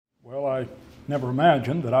I never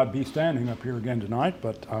imagined that I'd be standing up here again tonight,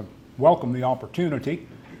 but I welcome the opportunity.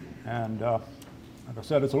 And like I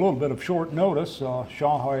said, it's a little bit of short notice.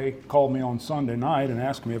 Shahai called me on Sunday night and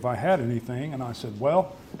asked me if I had anything, and I said,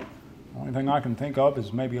 well, the only thing I can think of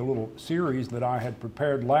is maybe a little series that I had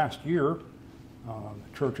prepared last year.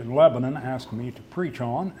 The church in Lebanon asked me to preach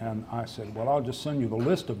on, and I said, well, I'll just send you the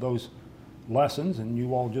list of those lessons, and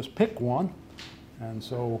you all just pick one. And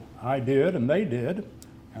so I did, and they did.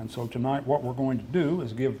 And so tonight what we're going to do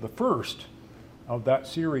is give the first of that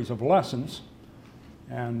series of lessons,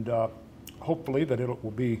 and hopefully that it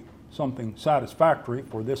will be something satisfactory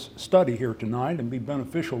for this study here tonight and be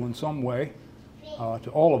beneficial in some way to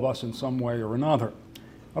all of us in some way or another.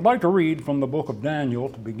 I'd like to read from the book of Daniel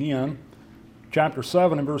to begin, chapter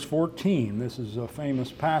 7 and verse 14. This is a famous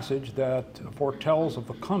passage that foretells of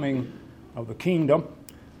the coming of the kingdom,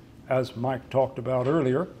 as Mike talked about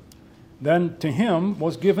earlier. Then to him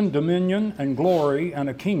was given dominion and glory and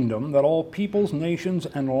a kingdom, that all peoples, nations,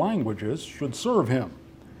 and languages should serve him.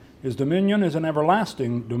 His dominion is an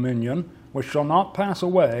everlasting dominion, which shall not pass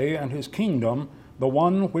away, and his kingdom the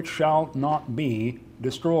one which shall not be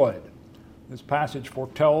destroyed. This passage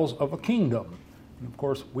foretells of a kingdom. And of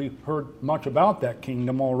course, we've heard much about that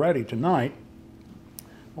kingdom already tonight.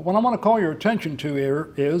 But what I want to call your attention to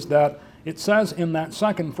here is that it says in that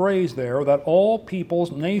second phrase there that all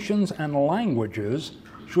peoples, nations, and languages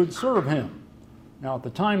should serve him. Now, at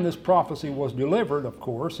the time this prophecy was delivered, of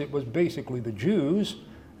course, it was basically the Jews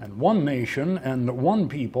and one nation and one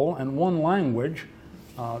people and one language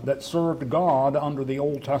that served God under the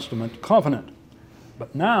Old Testament covenant.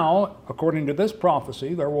 But now, according to this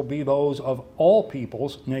prophecy, there will be those of all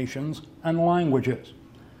peoples, nations, and languages.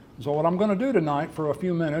 So what I'm going to do tonight for a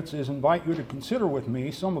few minutes is invite you to consider with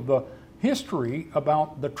me some of the history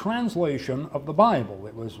about the translation of the Bible.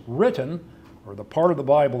 It was written, or the part of the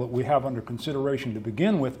Bible that we have under consideration to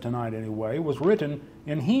begin with tonight anyway, was written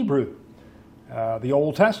in Hebrew, the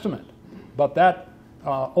Old Testament. But that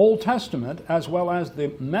Old Testament, as well as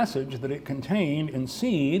the message that it contained in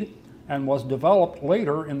seed and was developed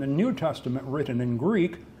later in the New Testament written in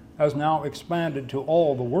Greek, has now expanded to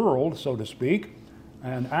all the world, so to speak,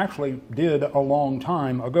 and actually did a long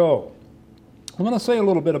time ago. I'm going to say a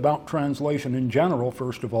little bit about translation in general,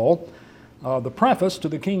 first of all. The preface to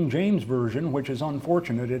the King James Version, which is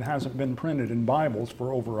unfortunate, it hasn't been printed in Bibles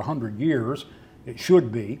for over 100 years. It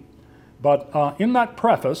should be. But in that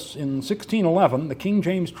preface, in 1611, the King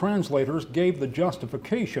James translators gave the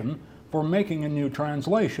justification for making a new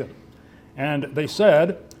translation. And they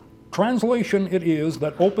said, "Translation it is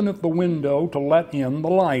that openeth the window to let in the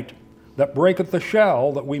light, that breaketh the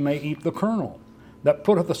shell that we may eat the kernel, that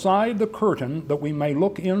putteth aside the curtain that we may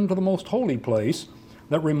look into the most holy place,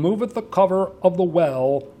 that removeth the cover of the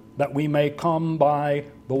well that we may come by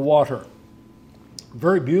the water."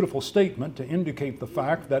 Very beautiful statement to indicate the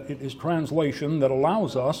fact that it is translation that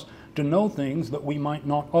allows us to know things that we might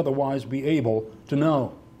not otherwise be able to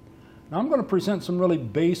know. Now, I'm going to present some really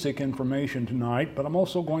basic information tonight, but I'm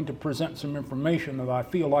also going to present some information that I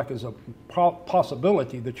feel like is a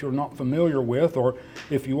possibility that you're not familiar with, or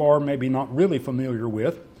if you are, maybe not really familiar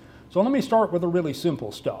with. So let me start with the really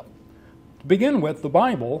simple stuff. To begin with, the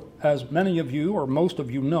Bible, as many of you or most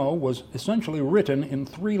of you know, was essentially written in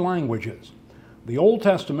three languages. The Old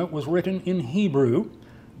Testament was written in Hebrew.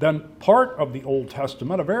 Then part of the Old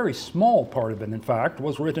Testament, a very small part of it in fact,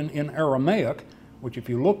 was written in Aramaic, which if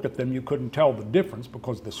you looked at them you couldn't tell the difference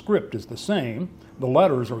because the script is the same, the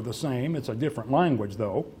letters are the same, it's a different language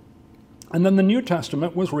though. And then the New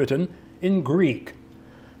Testament was written in Greek.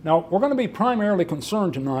 Now we're going to be primarily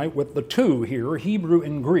concerned tonight with the two here, Hebrew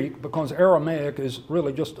and Greek, because Aramaic is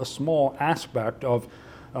really just a small aspect of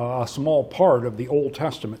a small part of the Old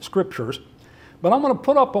Testament scriptures. But I'm going to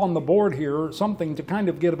put up on the board here something to kind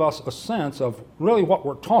of give us a sense of really what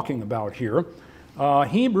we're talking about here,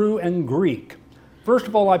 Hebrew and Greek. First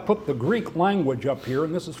of all, I put the Greek language up here,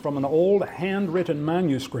 and this is from an old handwritten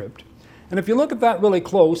manuscript. And if you look at that really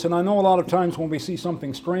close, and I know a lot of times when we see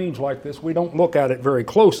something strange like this, we don't look at it very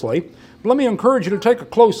closely. But let me encourage you to take a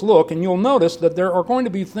close look, and you'll notice that there are going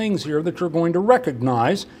to be things here that you're going to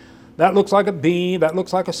recognize. That looks like a B, that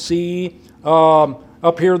looks like a C.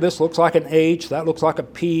 Up here, this looks like an H, that looks like a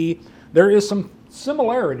P. There is some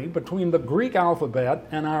similarity between the Greek alphabet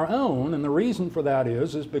and our own, and the reason for that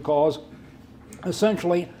is because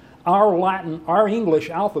essentially our English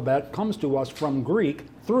alphabet comes to us from Greek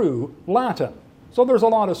through Latin. So there's a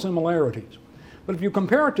lot of similarities. But if you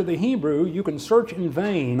compare it to the Hebrew, you can search in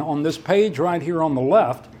vain on this page right here on the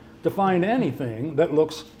left to find anything that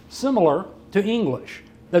looks similar to English.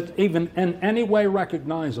 that's even in any way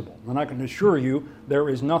recognizable. And I can assure you there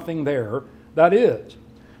is nothing there that is.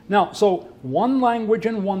 Now, so one language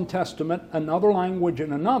in one testament, another language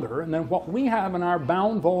in another, and then what we have in our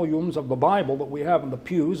bound volumes of the Bible that we have in the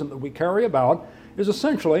pews and that we carry about is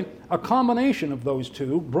essentially a combination of those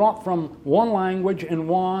two brought from one language in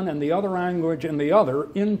one and the other language in the other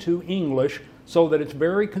into English so that it's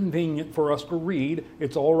very convenient for us to read.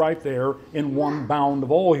 It's all right there in one bound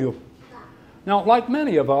volume. Now, like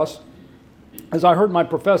many of us, as I heard my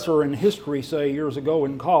professor in history say years ago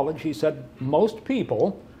in college, he said most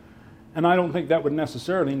people, and I don't think that would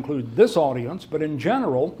necessarily include this audience, but in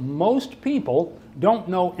general, most people don't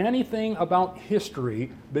know anything about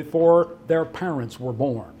history before their parents were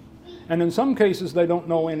born. And in some cases, they don't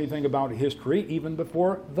know anything about history even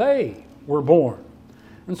before they were born.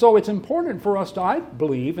 And so it's important for us to, I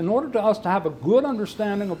believe, in order for us to have a good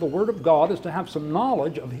understanding of the Word of God, is to have some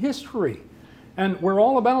knowledge of history. And we're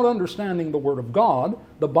all about understanding the Word of God.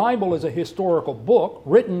 The Bible is a historical book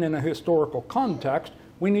written in a historical context.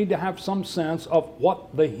 We need to have some sense of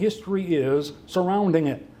what the history is surrounding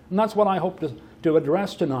it. And that's what I hope to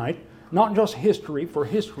address tonight. Not just history for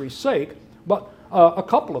history's sake, but a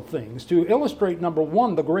couple of things to illustrate, number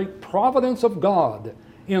one, the great providence of God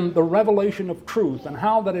in the revelation of truth and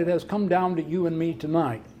how that it has come down to you and me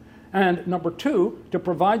tonight. And number two, to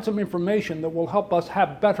provide some information that will help us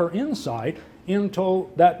have better insight into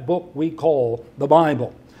that book we call the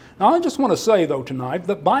Bible. Now, I just want to say, though, tonight,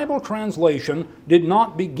 that Bible translation did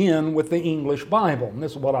not begin with the English Bible. And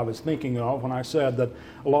this is what I was thinking of when I said that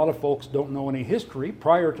a lot of folks don't know any history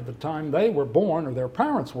prior to the time they were born or their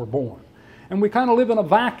parents were born. And we kind of live in a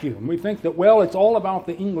vacuum. We think that, well, it's all about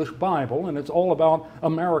the English Bible and it's all about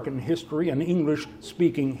American history and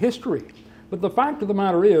English-speaking history. But the fact of the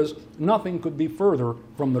matter is, nothing could be further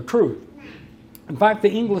from the truth. In fact,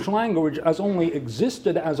 the English language has only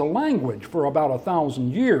existed as a language for about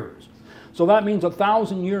 1,000 years. So that means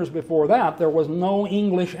 1,000 years before that, there was no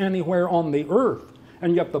English anywhere on the earth.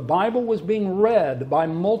 And yet the Bible was being read by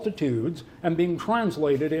multitudes and being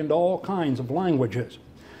translated into all kinds of languages.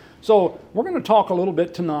 So we're going to talk a little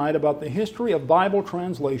bit tonight about the history of Bible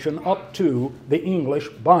translation up to the English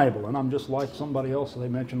Bible. And I'm just like somebody else they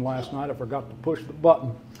mentioned last night. I forgot to push the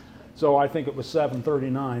button. So I think it was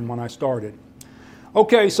 7:39 when I started.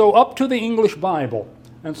 Okay, so up to the English Bible.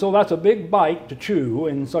 And so that's a big bite to chew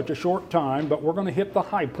in such a short time, but we're going to hit the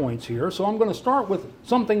high points here. So I'm going to start with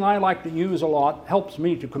something I like to use a lot, helps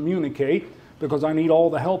me to communicate because I need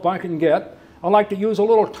all the help I can get. I like to use a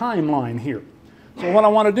little timeline here. So what I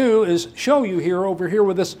want to do is show you here, over here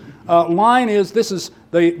with this line is, this is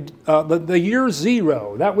the year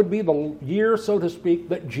zero. That would be the year, so to speak,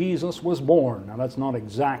 that Jesus was born. Now that's not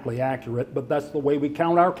exactly accurate, but that's the way we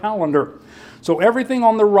count our calendar. So everything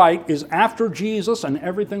on the right is after Jesus and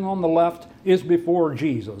everything on the left is before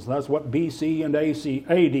Jesus. That's what BC and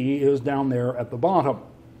AD is down there at the bottom.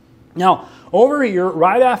 Now, over here,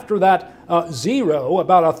 right after that zero,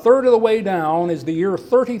 about a third of the way down is the year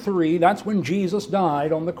 33. That's when Jesus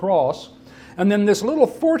died on the cross. And then this little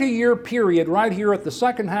 40-year period right here at the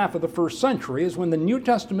second half of the first century is when the New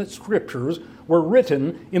Testament scriptures were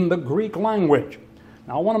written in the Greek language.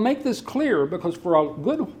 Now, I want to make this clear because for a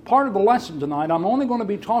good part of the lesson tonight, I'm only going to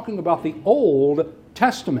be talking about the Old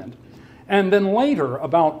Testament and then later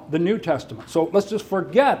about the New Testament. So let's just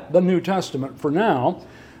forget the New Testament for now.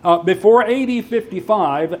 Before AD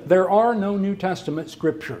 55, there are no New Testament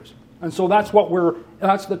scriptures. And so that's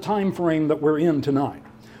the time frame that we're in tonight.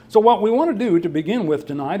 So what we want to do to begin with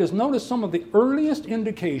tonight is notice some of the earliest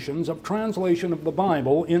indications of translation of the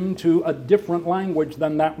Bible into a different language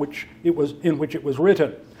than that in which it was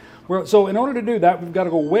written. So in order to do that, we've got to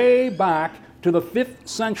go way back to the 5th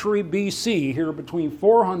century BC, here between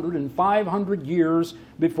 400 and 500 years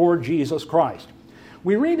before Jesus Christ.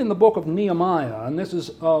 We read in the book of Nehemiah, and this is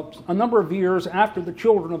a number of years after the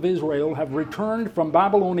children of Israel have returned from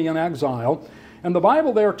Babylonian exile, and the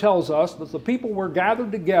Bible there tells us that the people were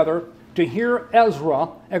gathered together to hear Ezra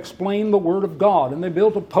explain the Word of God, and they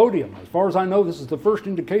built a podium. As far as I know, this is the first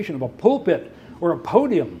indication of a pulpit or a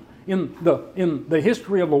podium in the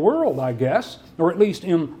history of the world, I guess, or at least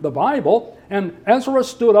in the Bible. And Ezra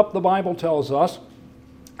stood up, the Bible tells us,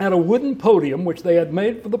 at a wooden podium which they had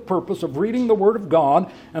made for the purpose of reading the Word of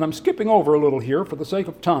God. And I'm skipping over a little here for the sake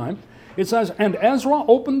of time. It says, "And Ezra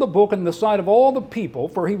opened the book in the sight of all the people,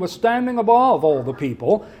 for he was standing above all the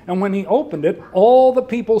people. And when he opened it, all the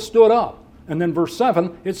people stood up." And then verse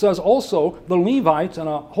 7, it says, "Also the Levites," and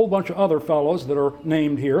a whole bunch of other fellows that are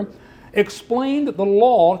named here, "explained the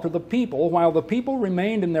law to the people while the people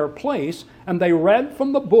remained in their place, and they read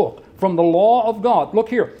from the book, from the law of God." Look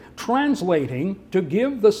here. translating to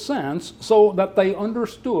give the sense so that they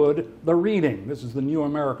understood the reading. This is the New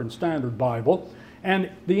American Standard Bible.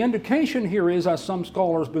 And the indication here is, as some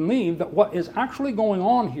scholars believe, that what is actually going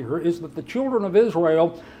on here is that the children of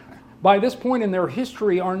Israel, by this point in their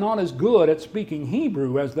history, are not as good at speaking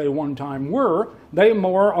Hebrew as they one time were. They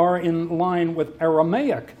more are in line with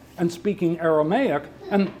Aramaic and speaking Aramaic,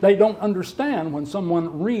 and they don't understand when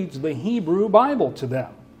someone reads the Hebrew Bible to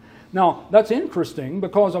them. Now, that's interesting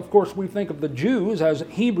because, of course, we think of the Jews as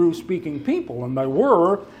Hebrew-speaking people, and they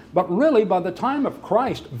were, but really, by the time of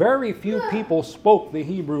Christ, very few people spoke the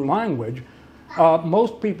Hebrew language.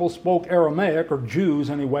 Most people spoke Aramaic, or Jews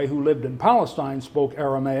anyway, who lived in Palestine spoke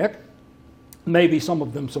Aramaic, maybe some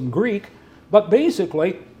of them some Greek, but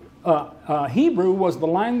basically, Hebrew was the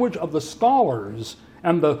language of the scholars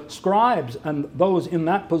and the scribes and those in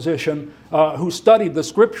that position who studied the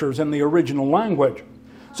scriptures in the original language.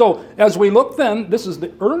 So as we look then, this is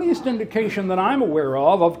the earliest indication that I'm aware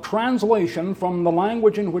of translation from the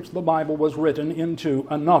language in which the Bible was written into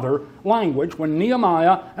another language, when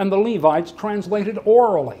Nehemiah and the Levites translated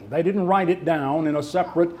orally. They didn't write it down in a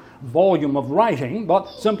separate volume of writing, but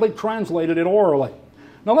simply translated it orally.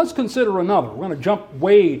 Now let's consider another. We're going to jump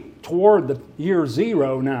way toward the year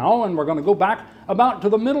 0 now, and we're going to go back about to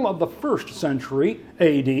the middle of the 1st century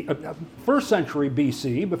AD, 1st century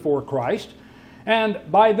BC, before Christ. And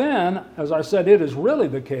by then, as I said, it is really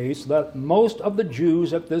the case that most of the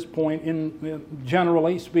Jews at this point,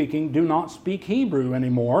 generally speaking, do not speak Hebrew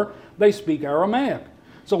anymore. They speak Aramaic.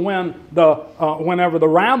 So whenever the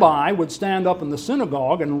rabbi would stand up in the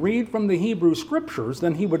synagogue and read from the Hebrew Scriptures,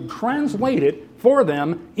 then he would translate it for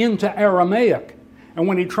them into Aramaic. And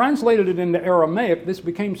when he translated it into Aramaic, this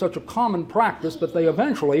became such a common practice that they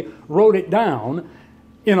eventually wrote it down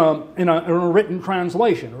in a written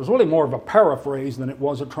translation. It was really more of a paraphrase than it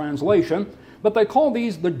was a translation, but they call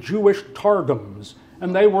these the Jewish Targums,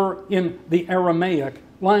 and they were in the Aramaic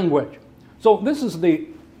language. So this is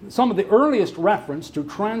some of the earliest reference to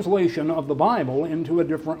translation of the Bible into a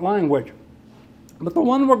different language. But the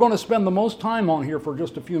one we're going to spend the most time on here for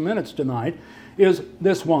just a few minutes tonight is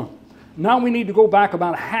this one. Now we need to go back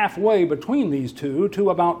about halfway between these two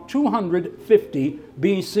to about 250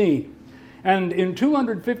 BC. And in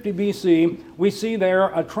 250 BC, we see there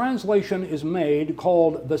a translation is made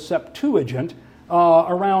called the Septuagint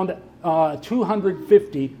around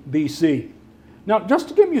 250 BC. Now, just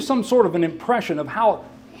to give you some sort of an impression of how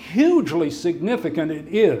hugely significant it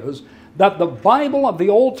is that the Bible of the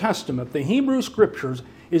Old Testament, the Hebrew Scriptures,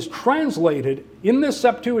 is translated in this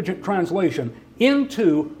Septuagint translation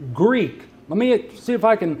into Greek. Let me see if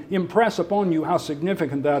I can impress upon you how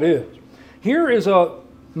significant that is. Here is a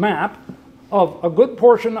map of a good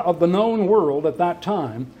portion of the known world at that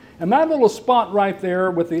time, and that little spot right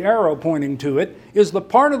there with the arrow pointing to it is the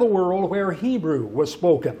part of the world where Hebrew was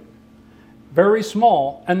spoken. Very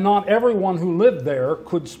small, and not everyone who lived there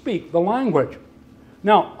could speak the language.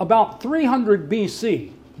 Now, about 300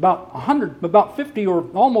 BC, about 50 or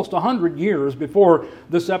almost 100 years before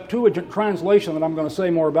the Septuagint translation that I'm going to say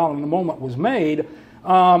more about in a moment was made,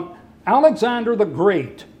 Alexander the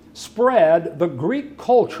Great spread the Greek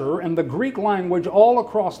culture and the Greek language all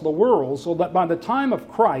across the world, so that by the time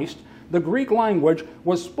of Christ, the Greek language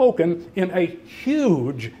was spoken in a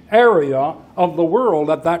huge area of the world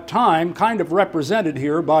at that time, kind of represented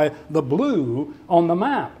here by the blue on the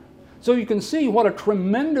map. So you can see what a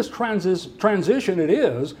tremendous transition it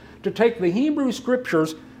is to take the Hebrew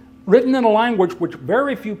Scriptures written in a language which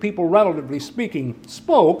very few people, relatively speaking,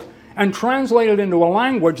 spoke, and translate it into a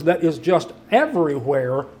language that is just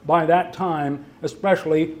everywhere by that time,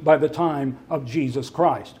 especially by the time of Jesus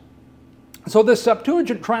Christ. So this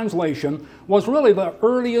Septuagint translation was really the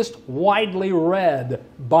earliest widely read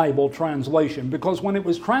Bible translation, because when it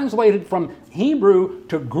was translated from Hebrew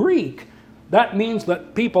to Greek, that means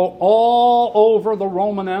that people all over the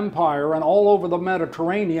Roman Empire and all over the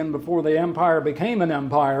Mediterranean before the empire became an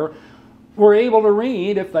empire were able to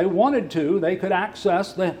read, if they wanted to, they could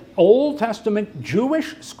access the Old Testament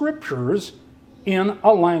Jewish Scriptures in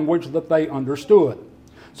a language that they understood.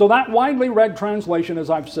 So that widely read translation, as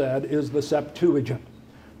I've said, is the Septuagint.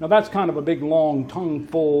 Now that's kind of a big, long,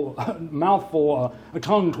 mouthful, a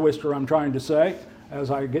tongue twister I'm trying to say, as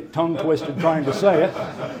I get tongue twisted trying to say it.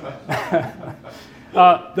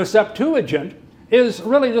 The Septuagint is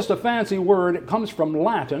really just a fancy word. It comes from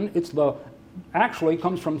Latin. Actually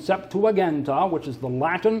comes from Septuaginta, which is the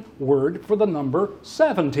Latin word for the number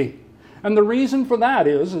 70. And the reason for that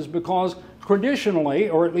is because traditionally,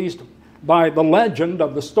 or at least by the legend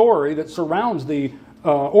of the story that surrounds the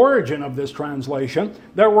origin of this translation,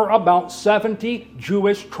 there were about 70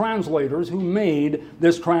 Jewish translators who made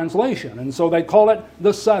this translation. And so they call it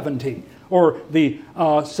the 70, or the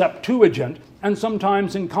Septuagint. And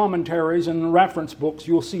sometimes in commentaries and reference books,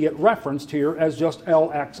 you'll see it referenced here as just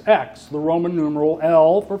LXX, the Roman numeral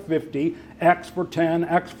L for 50, X for 10,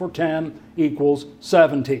 X for 10 equals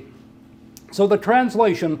 70. So the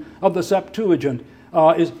translation of the Septuagint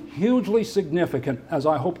is hugely significant, as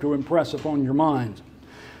I hope to impress upon your minds.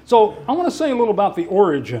 So I want to say a little about the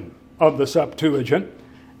origin of the Septuagint.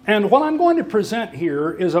 And what I'm going to present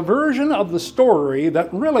here is a version of the story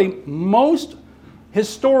that really most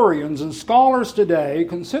historians and scholars today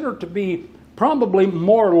consider to be probably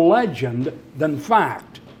more legend than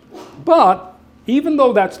fact. But even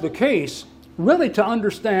though that's the case, really to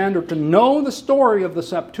understand or to know the story of the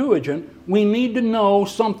Septuagint, we need to know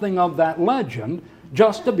something of that legend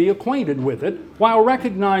just to be acquainted with it, while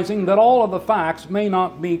recognizing that all of the facts may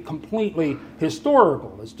not be completely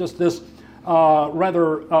historical. It's just this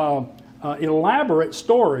rather elaborate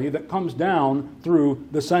story that comes down through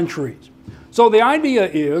the centuries. So the idea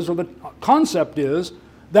is, or the concept is,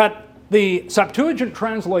 that the Septuagint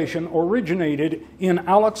translation originated in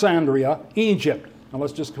Alexandria, Egypt. Now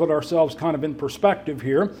let's just put ourselves kind of in perspective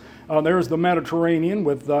here. There's the Mediterranean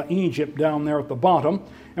with Egypt down there at the bottom.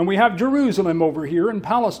 And we have Jerusalem over here in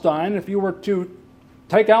Palestine. If you were to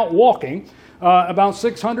take out walking about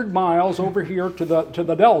 600 miles over here to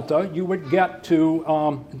the delta, you would get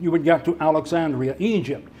to Alexandria,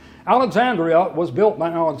 Egypt. Alexandria was built by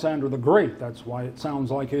Alexander the Great. That's why it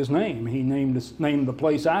sounds like his name. He named the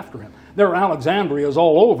place after him. There were Alexandrias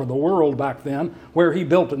all over the world back then where he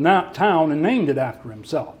built a town and named it after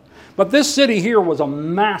himself. But this city here was a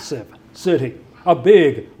massive city, a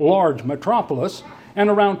big, large metropolis. And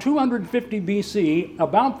around 250 BC,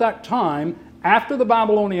 about that time, after the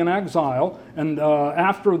Babylonian exile and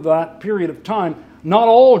after that period of time, not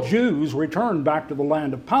all Jews returned back to the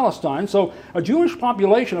land of Palestine. So a Jewish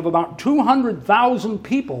population of about 200,000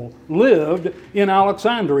 people lived in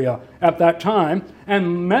Alexandria at that time,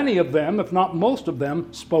 and many of them, if not most of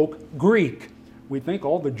them, spoke Greek. We think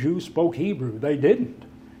all the Jews spoke Hebrew. They didn't.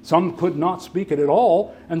 Some could not speak it at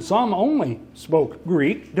all, and some only spoke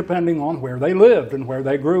Greek, depending on where they lived and where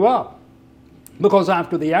they grew up. Because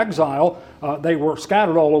after the exile, they were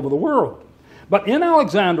scattered all over the world. But in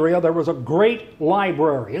Alexandria, there was a great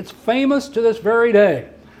library. It's famous to this very day.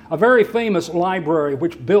 A very famous library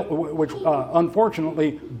which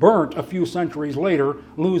unfortunately burnt a few centuries later,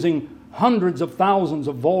 losing hundreds of thousands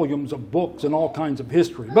of volumes of books and all kinds of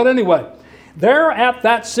history. But anyway, there at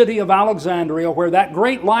that city of Alexandria, where that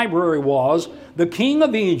great library was, the king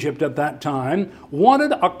of Egypt at that time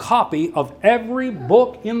wanted a copy of every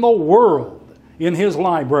book in the world in his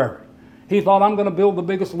library. He thought, I'm going to build the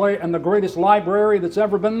biggest and the greatest library that's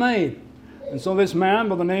ever been made. And so this man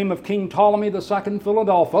by the name of King Ptolemy II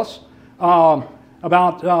Philadelphus,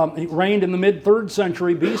 he reigned in the mid-3rd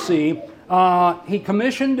century BC, he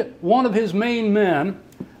commissioned one of his main men,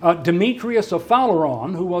 Demetrius of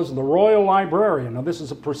Phaleron, who was the royal librarian. Now this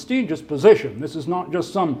is a prestigious position. This is not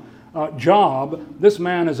just some job. This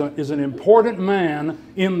man is an important man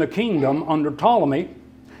in the kingdom under Ptolemy.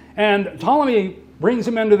 And Ptolemy brings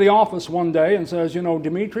him into the office one day and says,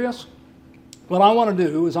 Demetrius, what I want to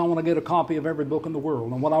do is I want to get a copy of every book in the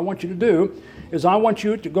world. And what I want you to do is I want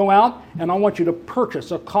you to go out and I want you to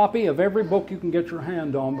purchase a copy of every book you can get your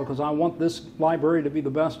hand on, because I want this library to be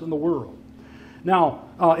the best in the world. Now,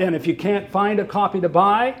 and if you can't find a copy to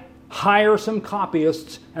buy, hire some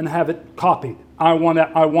copyists and have it copied. I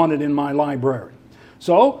want it in my library.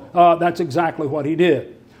 So that's exactly what he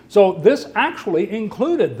did. So this actually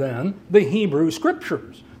included then the Hebrew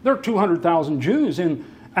Scriptures. There are 200,000 Jews in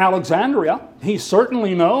Alexandria. He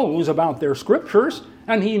certainly knows about their Scriptures,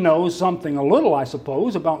 and he knows something a little, I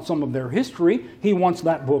suppose, about some of their history. He wants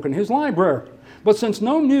that book in his library. But since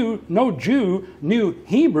no Jew knew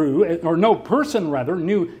Hebrew, or no person rather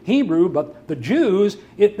knew Hebrew, but the Jews,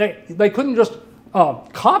 they couldn't just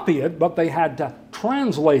copy it, but they had to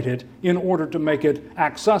translate it in order to make it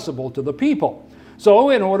accessible to the people.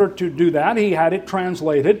 So in order to do that, he had it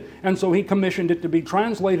translated, and so he commissioned it to be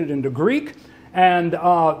translated into Greek, and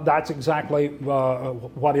that's exactly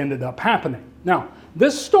what ended up happening. Now,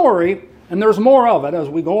 this story, and there's more of it as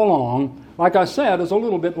we go along, like I said, is a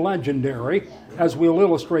little bit legendary, as we'll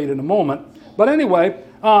illustrate in a moment. But anyway,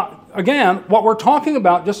 again, what we're talking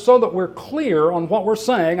about, just so that we're clear on what we're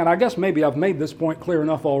saying, and I guess maybe I've made this point clear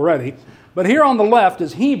enough already, but here on the left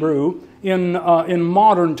is Hebrew in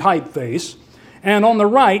modern typeface, and on the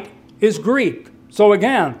right is Greek. So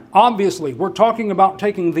again, obviously, we're talking about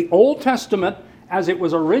taking the Old Testament as it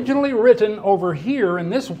was originally written over here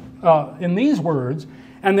in these words,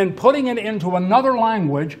 and then putting it into another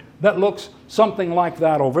language that looks something like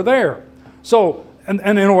that over there. So, and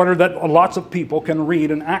in order that lots of people can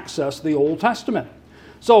read and access the Old Testament.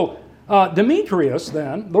 So Demetrius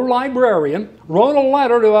then, the librarian, wrote a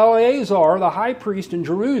letter to Eleazar, the high priest in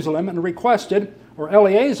Jerusalem, and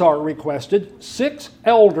Eleazar requested 6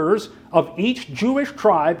 elders of each Jewish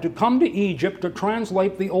tribe to come to Egypt to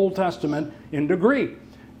translate the Old Testament into Greek.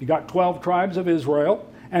 You got 12 tribes of Israel,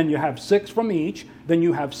 and you have 6 from each, then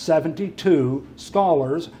you have 72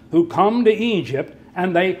 scholars who come to Egypt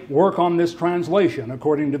and they work on this translation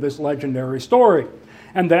according to this legendary story.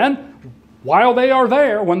 And then, while they are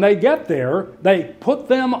there, when they get there, they put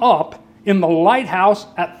them up in the lighthouse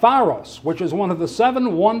at Pharos, which is one of the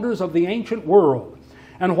 7 wonders of the ancient world.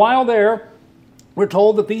 And while there, we're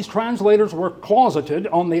told that these translators were closeted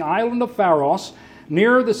on the island of Pharos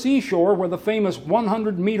near the seashore where the famous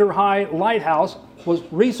 100-meter-high lighthouse was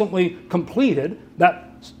recently completed, that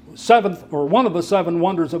 7th or one of the 7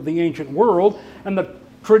 wonders of the ancient world. And the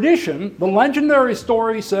tradition, the legendary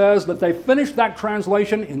story says that they finished that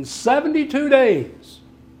translation in 72 days.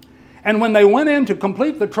 And when they went in to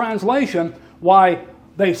complete the translation, why,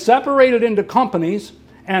 they separated into companies,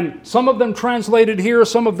 and some of them translated here,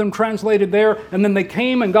 some of them translated there, and then they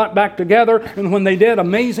came and got back together, and when they did,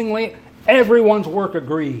 amazingly, everyone's work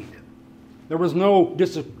agreed. There was no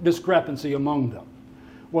discrepancy among them.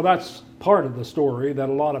 Well, that's part of the story that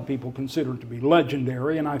a lot of people consider to be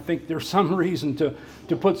legendary, and I think there's some reason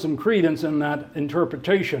to put some credence in that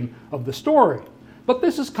interpretation of the story. But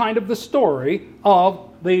this is kind of the story of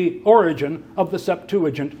the origin of the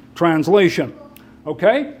Septuagint translation.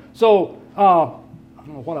 Okay? So, I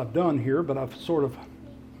don't know what I've done here, but I've sort of,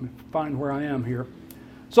 let me find where I am here.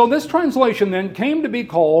 So this translation then came to be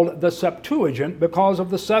called the Septuagint because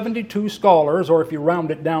of the 72 scholars, or if you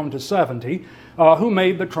round it down to 70, who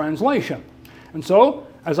made the translation. And so,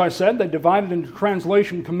 as I said, they divided into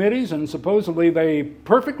translation committees, and supposedly they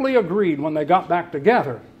perfectly agreed when they got back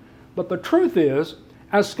together. But the truth is,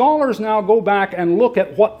 as scholars now go back and look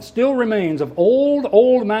at what still remains of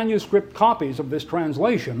old manuscript copies of this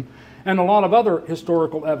translation, and a lot of other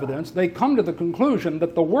historical evidence, they come to the conclusion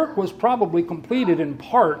that the work was probably completed in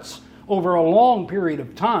parts over a long period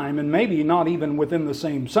of time, and maybe not even within the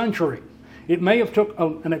same century. It may have took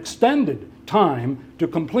an extended time to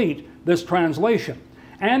complete this translation.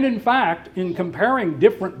 And in fact, in comparing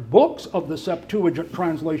different books of the Septuagint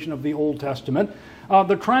translation of the Old Testament,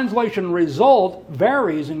 the translation result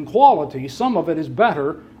varies in quality. Some of it is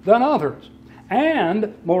better than others.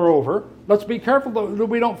 And, moreover, let's be careful that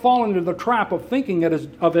we don't fall into the trap of thinking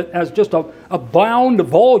of it as just a bound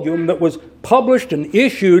volume that was published and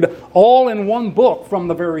issued all in one book from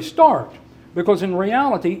the very start. Because in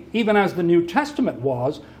reality, even as the New Testament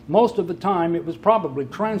was, most of the time it was probably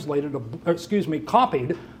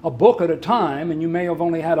copied a book at a time, and you may have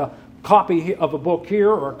only had a copy of a book here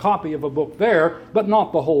or a copy of a book there, but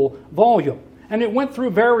not the whole volume. And it went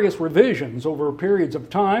through various revisions over periods of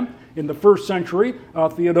time. In the 1st century,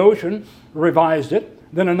 Theodotion revised it.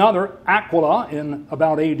 Then another, Aquila, in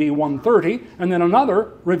about AD 130. And then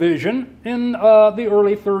another revision in the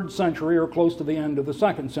early 3rd century, or close to the end of the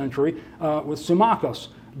 2nd century, with Symmachus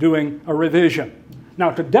doing a revision. Now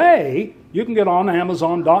today, you can get on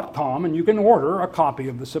Amazon.com and you can order a copy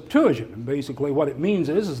of the Septuagint. And basically what it means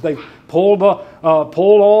is they pulled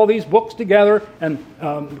all these books together and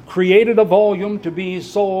created a volume to be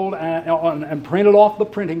sold and printed off the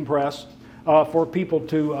printing press for people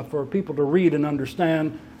to read and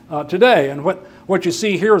understand today. And what you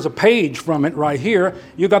see here is a page from it right here.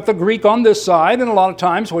 You got the Greek on this side, and a lot of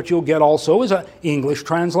times what you'll get also is an English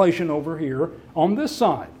translation over here on this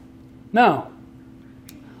side. Now,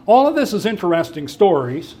 all of this is interesting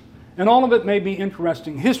stories, and all of it may be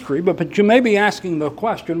interesting history, but you may be asking the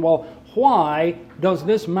question, well, why does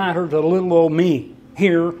this matter to little old me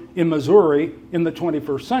here in Missouri in the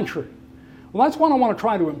 21st century? Well, that's what I want to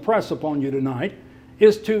try to impress upon you tonight,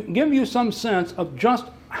 is to give you some sense of just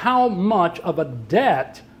how much of a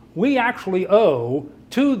debt we actually owe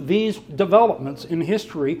to these developments in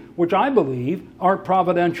history, which I believe are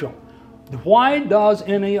providential. Why does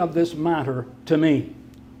any of this matter to me?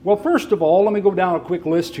 Well, first of all, let me go down a quick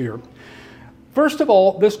list here. First of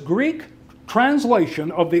all, this Greek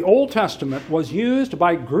translation of the Old Testament was used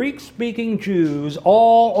by Greek-speaking Jews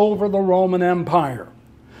all over the Roman Empire.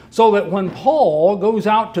 So that when Paul goes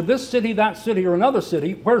out to this city, that city, or another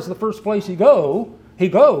city, where's the first place he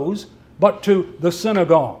goes but to the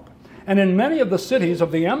synagogue. And in many of the cities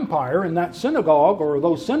of the empire, in that synagogue, or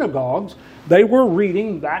those synagogues, they were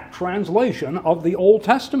reading that translation of the Old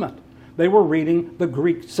Testament. they were reading the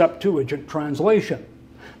Greek Septuagint translation.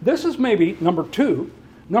 This is maybe number two.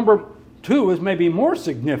 Number two is maybe more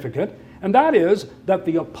significant, and that is that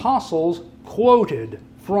the apostles quoted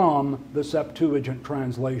from the Septuagint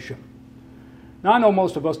translation. Now, I know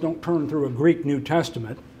most of us don't turn through a Greek New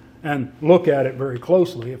Testament and look at it very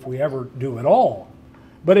closely, if we ever do at all.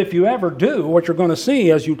 But if you ever do, what you're going to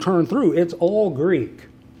see as you turn through, it's all Greek.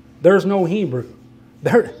 There's no Hebrew.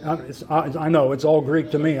 I know, it's all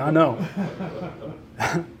Greek to me, I know.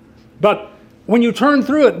 But when you turn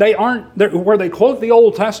through it, where they quote the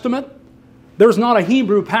Old Testament, there's not a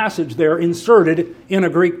Hebrew passage there inserted in a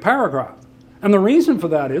Greek paragraph. And the reason for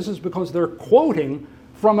that is because they're quoting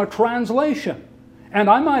from a translation. And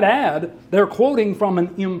I might add, they're quoting from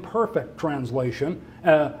an imperfect translation,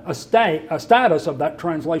 a status of that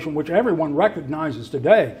translation which everyone recognizes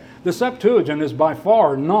today. The Septuagint is by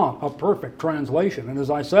far not a perfect translation. And as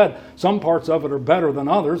I said, some parts of it are better than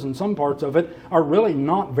others, and some parts of it are really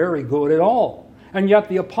not very good at all. And yet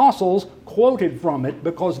the apostles quoted from it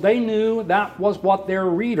because they knew that was what their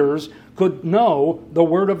readers could know the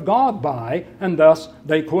Word of God by, and thus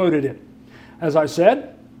they quoted it. As I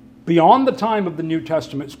said, beyond the time of the New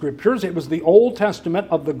Testament scriptures, it was the Old Testament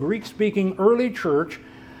of the Greek-speaking early church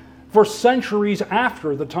for centuries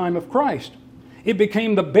after the time of Christ. It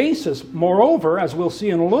became the basis, moreover, as we'll see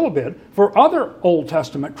in a little bit, for other Old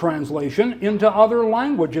Testament translation into other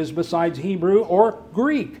languages besides Hebrew or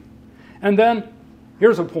Greek. And then,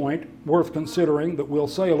 here's a point worth considering that we'll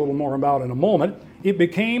say a little more about in a moment. It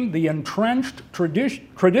became the entrenched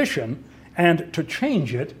tradition, and to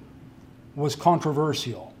change it was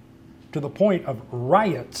controversial, to the point of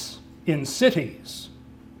riots in cities.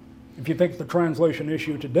 If you think the translation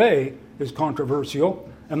issue today is controversial,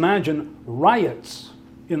 imagine riots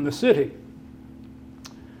in the city.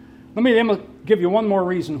 Let me give you one more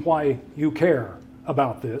reason why you care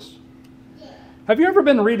about this. Have you ever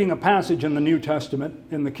been reading a passage in the New Testament,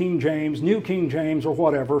 in the King James, New King James, or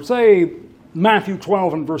whatever, say Matthew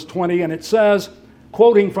 12 and verse 20, and it says,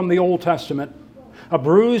 quoting from the Old Testament, "A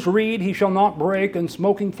bruised reed he shall not break, and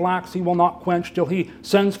smoking flax he will not quench, till he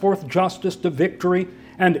sends forth justice to victory,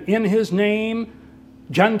 and in his name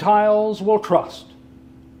Gentiles will trust."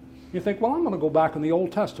 You think, well, I'm going to go back in the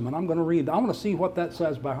Old Testament. I'm going to read. I want to see what that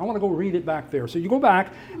says back. I want to go read it back there. So you go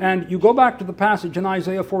back, and you go back to the passage in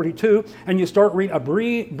Isaiah 42, and you start reading,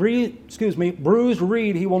 bruised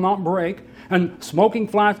reed he will not break, and smoking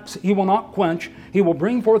flax he will not quench. He will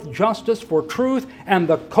bring forth justice for truth, and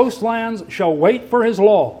the coastlands shall wait for his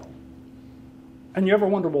law. And you ever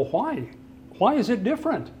wonder, well, why? Why is it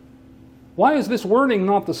different? Why is this wording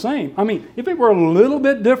not the same? I mean, if it were a little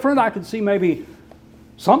bit different, I could see maybe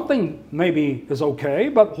something maybe is okay,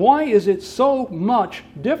 but why is it so much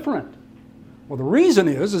different? Well, the reason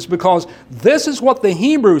is because this is what the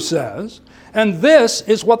Hebrew says, and this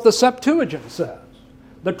is what the Septuagint says.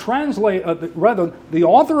 The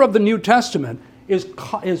author of the New Testament is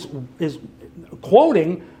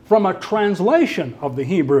quoting from a translation of the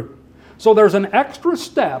Hebrew. So there's an extra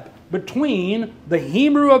step between the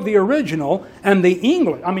Hebrew of the original and the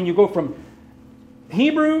English. I mean, you go from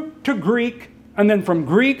Hebrew to Greek, and then from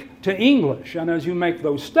Greek to English. And as you make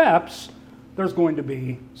those steps, there's going to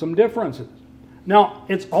be some differences. Now,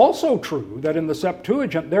 it's also true that in the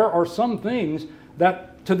Septuagint, there are some things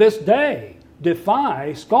that to this day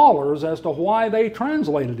defy scholars as to why they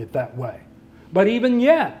translated it that way. But even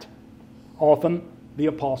yet, often the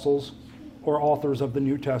apostles or authors of the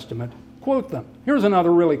New Testament quote them. Here's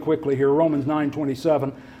another really quickly here, Romans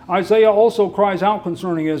 9:27. Isaiah also cries out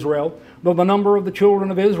concerning Israel, "Though the number of the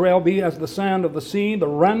children of Israel be as the sand of the sea, the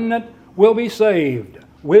remnant will be saved."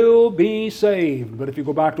 Will be saved. But if you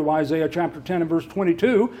go back to Isaiah chapter 10 and verse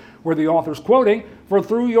 22, where the author's quoting, "For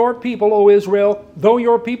through your people, O Israel, though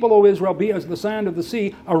your people, O Israel, be as the sand of the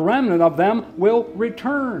sea, a remnant of them will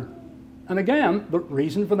return." And again, the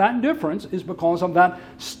reason for that difference is because of that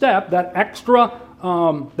step, that extra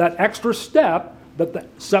step that the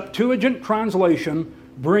Septuagint translation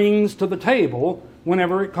brings to the table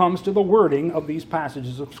whenever it comes to the wording of these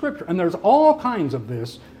passages of Scripture. And there's all kinds of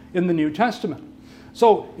this in the New Testament.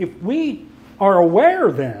 So if we are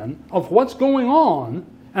aware then of what's going on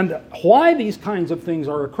and why these kinds of things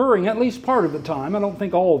are occurring, at least part of the time, I don't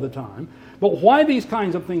think all of the time, but why these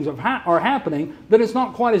kinds of things are happening, that it's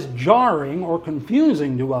not quite as jarring or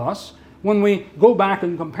confusing to us when we go back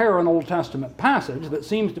and compare an Old Testament passage that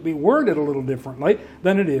seems to be worded a little differently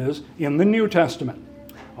than it is in the New Testament.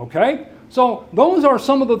 Okay? So those are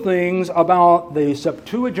some of the things about the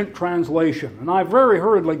Septuagint translation. And I've very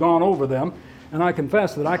hurriedly gone over them. And I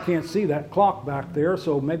confess that I can't see that clock back there.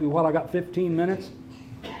 So maybe, I got 15 minutes?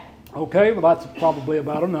 Okay, well that's probably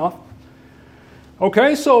about enough.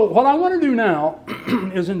 Okay, so what I want to do now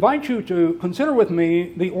is invite you to consider with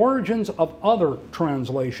me the origins of other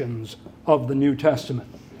translations of the New Testament.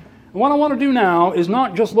 And what I want to do now is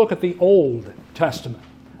not just look at the Old Testament.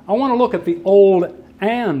 I want to look at the Old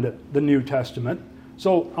and the New Testament.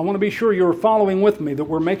 So I want to be sure you're following with me, that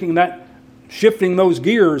we're making that, shifting those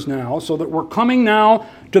gears now, so that we're coming now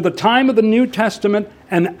to the time of the New Testament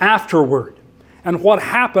and afterward, and what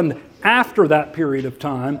happened after that period of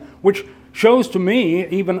time, which shows to me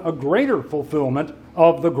even a greater fulfillment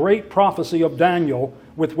of the great prophecy of Daniel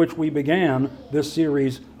with which we began this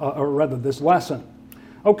series, or rather this lesson.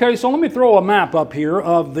 Okay, so let me throw a map up here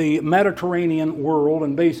of the Mediterranean world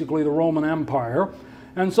and basically the Roman Empire.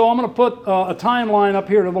 And so I'm going to put a timeline up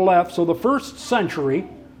here to the left. So the first century,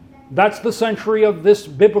 that's the century of this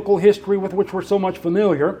biblical history with which we're so much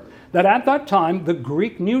familiar, that at that time the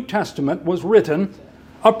Greek New Testament was written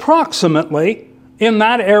approximately in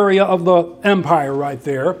that area of the empire right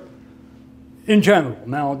there, in general.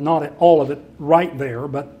 Now, not all of it right there,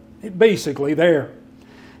 but basically there.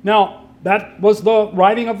 Now, that was the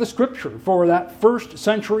writing of the Scripture for that first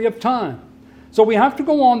century of time. So we have to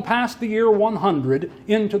go on past the year 100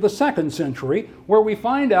 into the second century, where we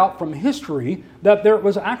find out from history that there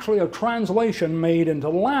was actually a translation made into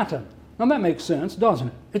Latin. Now that makes sense, doesn't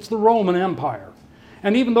it? It's the Roman Empire.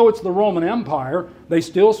 And even though it's the Roman Empire, they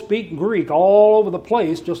still speak Greek all over the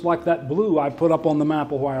place, just like that blue I put up on the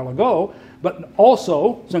map a while ago. But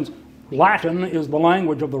also, since Latin is the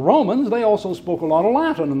language of the Romans, they also spoke a lot of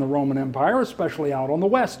Latin in the Roman Empire, especially out on the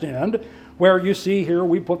West End, where you see here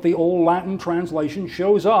we put the old Latin translation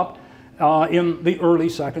shows up in the early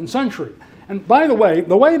second century. And by the way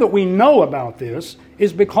that we know about this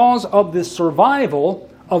is because of the survival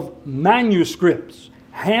of manuscripts,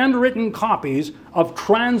 handwritten copies of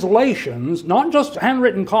translations, not just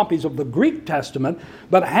handwritten copies of the Greek Testament,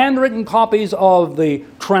 but handwritten copies of the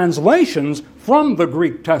translations from the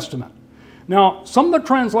Greek Testament. Now, some of the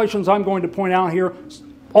translations I'm going to point out here,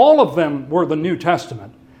 all of them were the New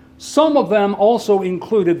Testament. Some of them also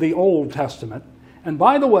included the Old Testament. And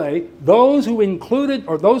by the way, those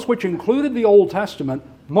which included the Old Testament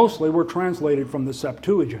mostly were translated from the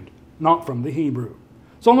Septuagint, not from the Hebrew.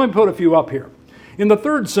 So let me put a few up here. In the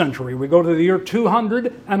 3rd century, we go to the year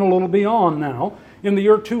 200 and a little beyond now. In the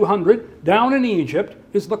year 200, down in Egypt,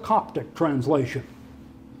 is the Coptic translation.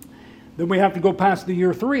 Then we have to go past the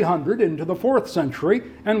year 300 into the 4th century,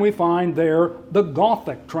 and we find there the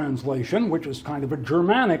Gothic translation, which is kind of a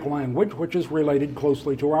Germanic language, which is related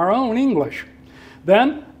closely to our own English.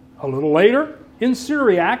 Then, a little later, in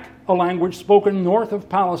Syriac, a language spoken north of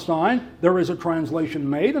Palestine, there is a translation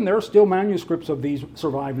made, and there are still manuscripts of these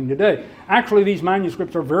surviving today. Actually, these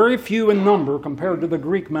manuscripts are very few in number compared to the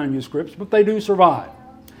Greek manuscripts, but they do survive.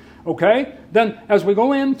 Okay? Then, as we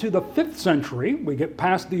go into the 5th century, we get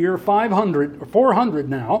past the year 500, or 400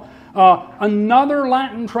 now, another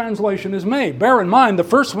Latin translation is made. Bear in mind, the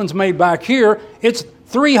first one's made back here. It's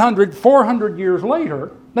 300, 400 years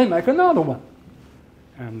later, they make another one.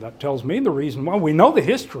 And that tells me the reason why. We know the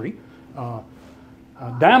history.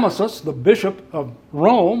 Damasus, the bishop of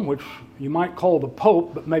Rome, which you might call the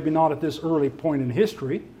Pope, but maybe not at this early point in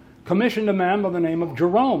history, commissioned a man by the name of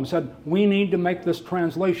Jerome, said, we need to make this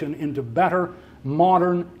translation into better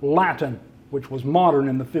modern Latin, which was modern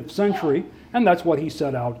in the 5th century, and that's what he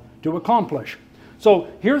set out to accomplish.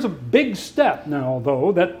 So here's a big step now,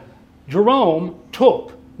 though, that Jerome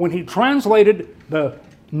took when he translated the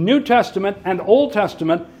New Testament and Old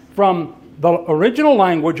Testament from the original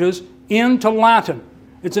languages into Latin.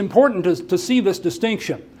 It's important to see this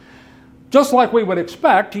distinction. Just like we would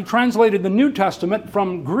expect, he translated the New Testament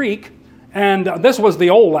from Greek, and this was the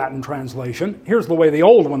old Latin translation. Here's the way the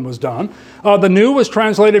old one was done. The New was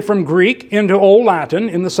translated from Greek into Old Latin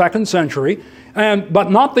in the 2nd century, but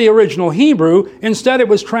not the original Hebrew. Instead, it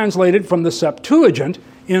was translated from the Septuagint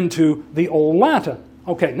into the Old Latin.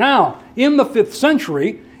 Okay, now, in the 5th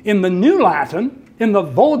century, in the New Latin, in the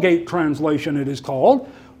Vulgate translation it is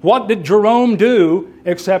called, what did Jerome do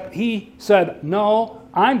except he said, no,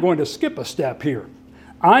 I'm going to skip a step here.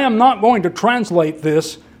 I am not going to translate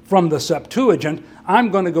this from the Septuagint. I'm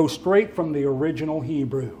going to go straight from the original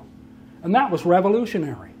Hebrew. And that was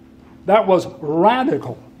revolutionary. That was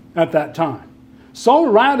radical at that time. So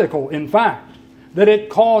radical, in fact, that it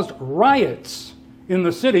caused riots in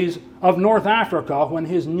the cities of North Africa when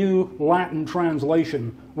his new Latin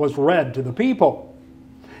translation was read to the people.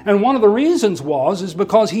 And one of the reasons is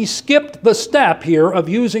because he skipped the step here of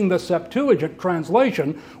using the Septuagint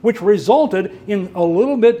translation, which resulted in a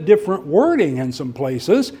little bit different wording in some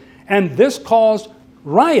places, and this caused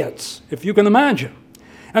riots, if you can imagine.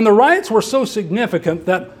 And the riots were so significant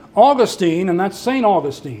that Augustine, and that's St.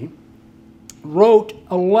 Augustine, wrote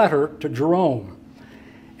a letter to Jerome.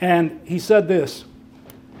 And he said this: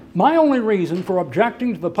 "My only reason for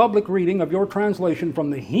objecting to the public reading of your translation from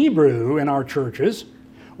the Hebrew in our churches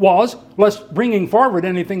was, lest bringing forward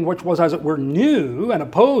anything which was as it were new and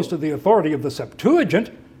opposed to the authority of the Septuagint,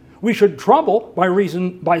 we should trouble,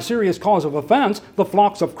 by serious cause of offense, the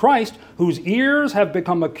flocks of Christ, whose ears have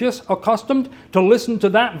become accustomed to listen to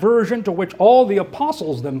that version to which all the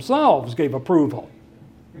apostles themselves gave approval."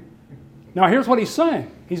 Now here's what he's saying.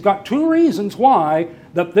 He's got two reasons why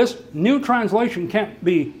that this new translation can't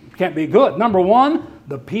be good. Number one,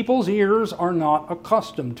 the people's ears are not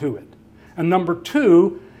accustomed to it. And number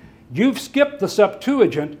two, you've skipped the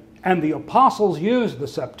Septuagint, and the apostles used the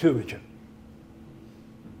Septuagint.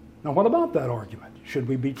 Now what about that argument? Should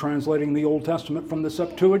we be translating the Old Testament from the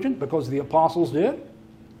Septuagint because the apostles did?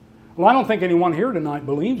 Well, I don't think anyone here tonight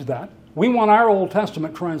believes that. We want our Old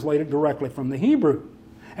Testament translated directly from the Hebrew.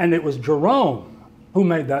 And it was Jerome who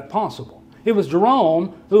made that possible. It was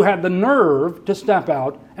Jerome who had the nerve to step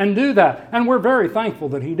out and do that. And we're very thankful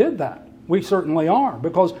that he did that. We certainly are,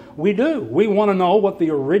 because we do. We want to know what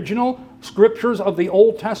the original scriptures of the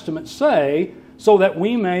Old Testament say so that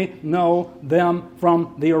we may know them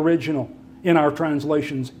from the original in our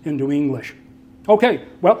translations into English. Okay,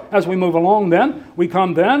 well, as we move along then, we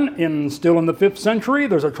come then, still in the 5th century,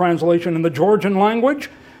 there's a translation in the Georgian language.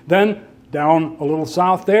 Then down a little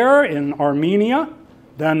south there in Armenia,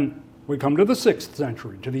 then we come to the 6th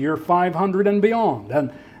century, to the year 500 and beyond.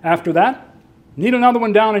 And after that, need another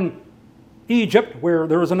one down in Egypt, where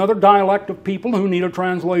there is another dialect of people who need a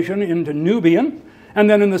translation into Nubian. And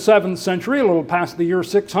then in the 7th century, a little past the year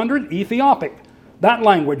 600, Ethiopic. That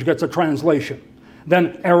language gets a translation.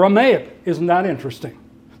 Then Aramaic. Isn't that interesting?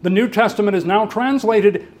 The New Testament is now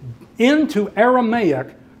translated into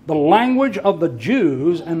Aramaic, the language of the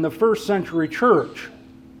Jews and the 1st century church.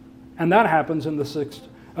 And that happens in the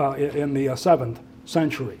 7th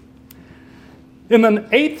century. In the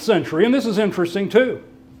 8th century, and this is interesting too,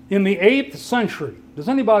 in the 8th century, does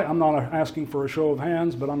anybody, I'm not asking for a show of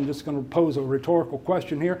hands, but I'm just going to pose a rhetorical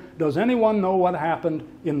question here. Does anyone know what happened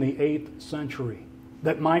in the 8th century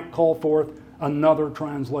that might call forth another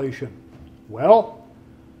translation? Well,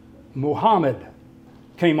 Muhammad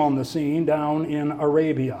came on the scene down in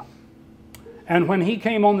Arabia. And when he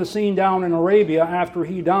came on the scene down in Arabia after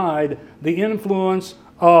he died, the influence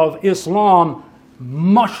of Islam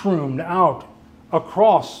mushroomed out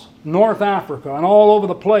across North Africa and all over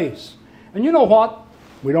the place. And you know what?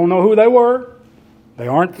 We don't know who they were. They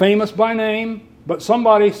aren't famous by name. But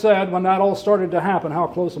somebody said when that all started to happen, how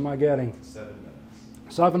close am I getting? 7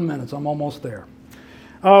 minutes. 7 minutes. I'm almost there.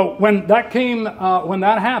 When that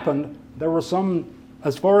happened, there were some,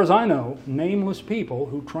 as far as I know, nameless people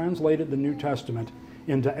who translated the New Testament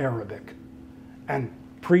into Arabic and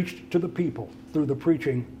preached to the people through the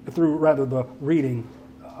reading,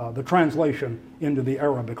 the translation into the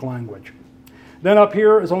Arabic language. Then up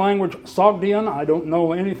here is a language, Sogdian. I don't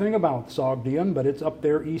know anything about Sogdian, but it's up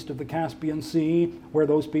there east of the Caspian Sea where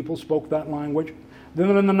those people spoke that language.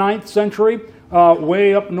 Then in the 9th century,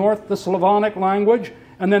 way up north, the Slavonic language.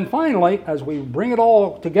 And then finally, as we bring it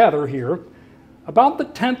all together here, about the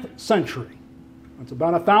 10th century, it's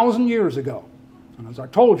about 1,000 years ago. And as I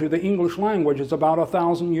told you, the English language is about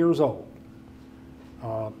 1,000 years old.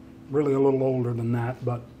 Really a little older than that,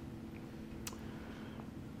 but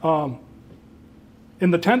in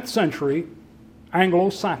the 10th century,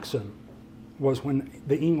 Anglo-Saxon was when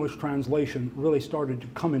the English translation really started to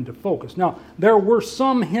come into focus. Now, there were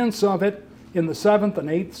some hints of it in the 7th and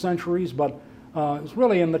 8th centuries, but it's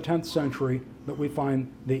really in the 10th century that we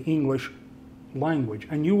find the English language.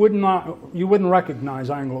 And you wouldn't recognize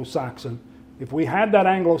Anglo-Saxon. If we had that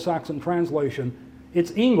Anglo-Saxon translation,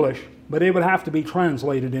 it's English, but it would have to be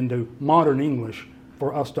translated into modern English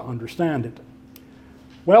for us to understand it.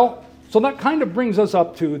 Well, so that kind of brings us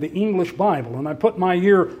up to the English Bible. And I put my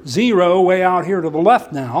year 0 way out here to the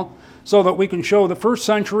left now so that we can show the 1st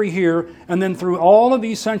century here, and then through all of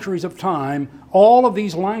these centuries of time, all of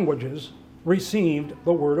these languages received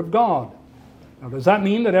the Word of God. Now, does that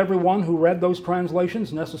mean that everyone who read those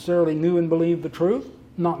translations necessarily knew and believed the truth?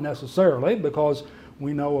 Not necessarily, because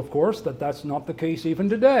we know, of course, that that's not the case even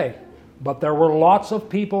today. But there were lots of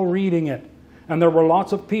people reading it, and there were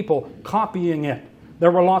lots of people copying it.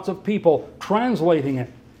 There were lots of people translating it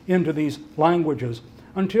into these languages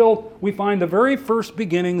until we find the very first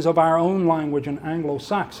beginnings of our own language in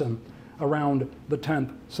Anglo-Saxon around the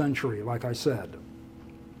 10th century, like I said.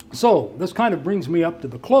 So this kind of brings me up to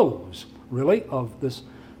the close, really, of this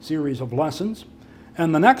series of lessons.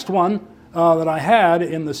 And the next one that I had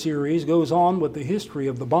in the series goes on with the history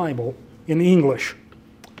of the Bible in English.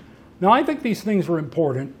 Now, I think these things are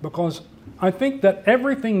important because I think that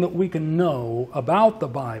everything that we can know about the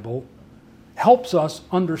Bible helps us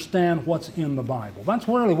understand what's in the Bible. That's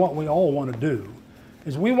really what we all want to do,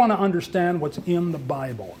 is we want to understand what's in the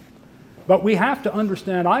Bible. But we have to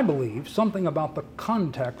understand, I believe, something about the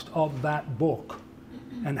context of that book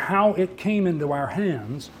and how it came into our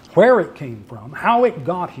hands, where it came from, how it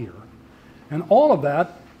got here. And all of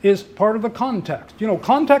that is part of the context. You know,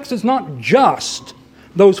 context is not just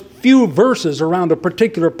those few verses around a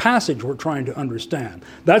particular passage we're trying to understand.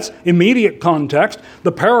 That's immediate context.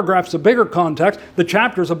 The paragraph's a bigger context. The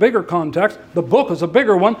chapter's a bigger context. The book is a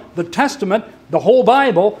bigger one. The Testament, the whole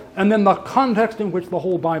Bible, and then the context in which the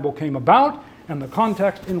whole Bible came about, and the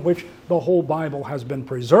context in which the whole Bible has been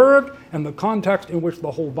preserved, and the context in which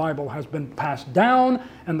the whole Bible has been passed down,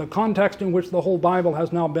 and the context in which the whole Bible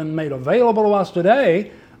has now been made available to us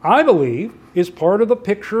today, I believe, is part of the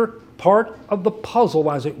picture, part of the puzzle,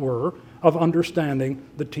 as it were, of understanding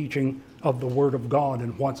the teaching of the Word of God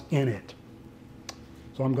and what's in it.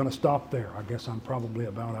 So I'm going to stop there. I guess I'm probably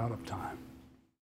about out of time.